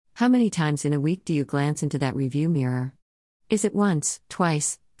How many times in a week do you glance into that review mirror? Is it once,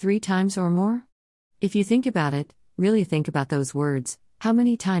 twice, 3 times or more? If you think about it, really think about those words, how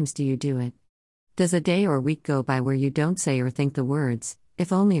many times do you do it? Does a day or week go by where you don't say or think the words,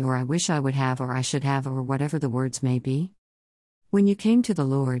 if only, or I wish I would have, or I should have, or whatever the words may be? When you came to the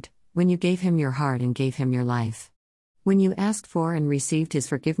Lord, when you gave Him your heart and gave Him your life, when you asked for and received His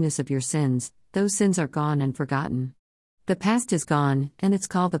forgiveness of your sins, those sins are gone and forgotten. The past is gone, and it's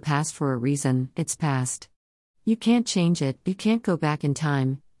called the past for a reason. It's past. You can't change it, you can't go back in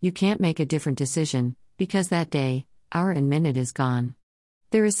time, you can't make a different decision, because that day, hour and minute is gone.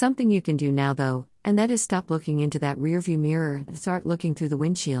 There is something you can do now though, and that is stop looking into that rearview mirror and start looking through the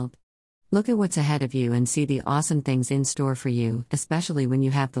windshield. Look at what's ahead of you and see the awesome things in store for you, especially when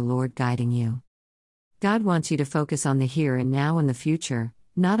you have the Lord guiding you. God wants you to focus on the here and now and the future,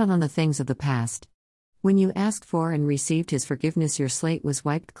 not on the things of the past. When you asked for and received His forgiveness, your slate was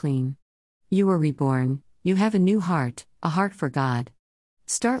wiped clean. You were reborn, you have a new heart, a heart for God.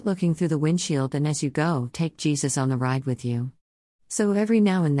 Start looking through the windshield, and as you go, take Jesus on the ride with you. So every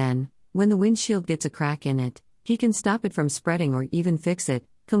now and then, when the windshield gets a crack in it, He can stop it from spreading or even fix it,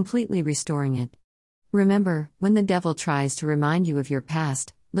 completely restoring it. Remember, when the devil tries to remind you of your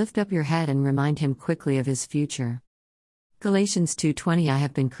past, lift up your head and remind him quickly of his future. Galatians 2:20 I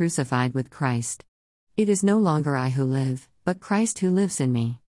have been crucified with Christ. It is no longer I who live, but Christ who lives in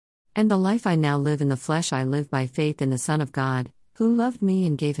me. And the life I now live in the flesh I live by faith in the Son of God, who loved me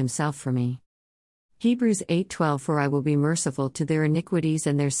and gave Himself for me. Hebrews 8:12 For I will be merciful to their iniquities,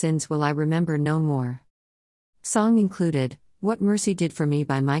 and their sins will I remember no more. Song included, What Mercy Did for Me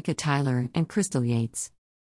by Micah Tyler and Crystal Yates.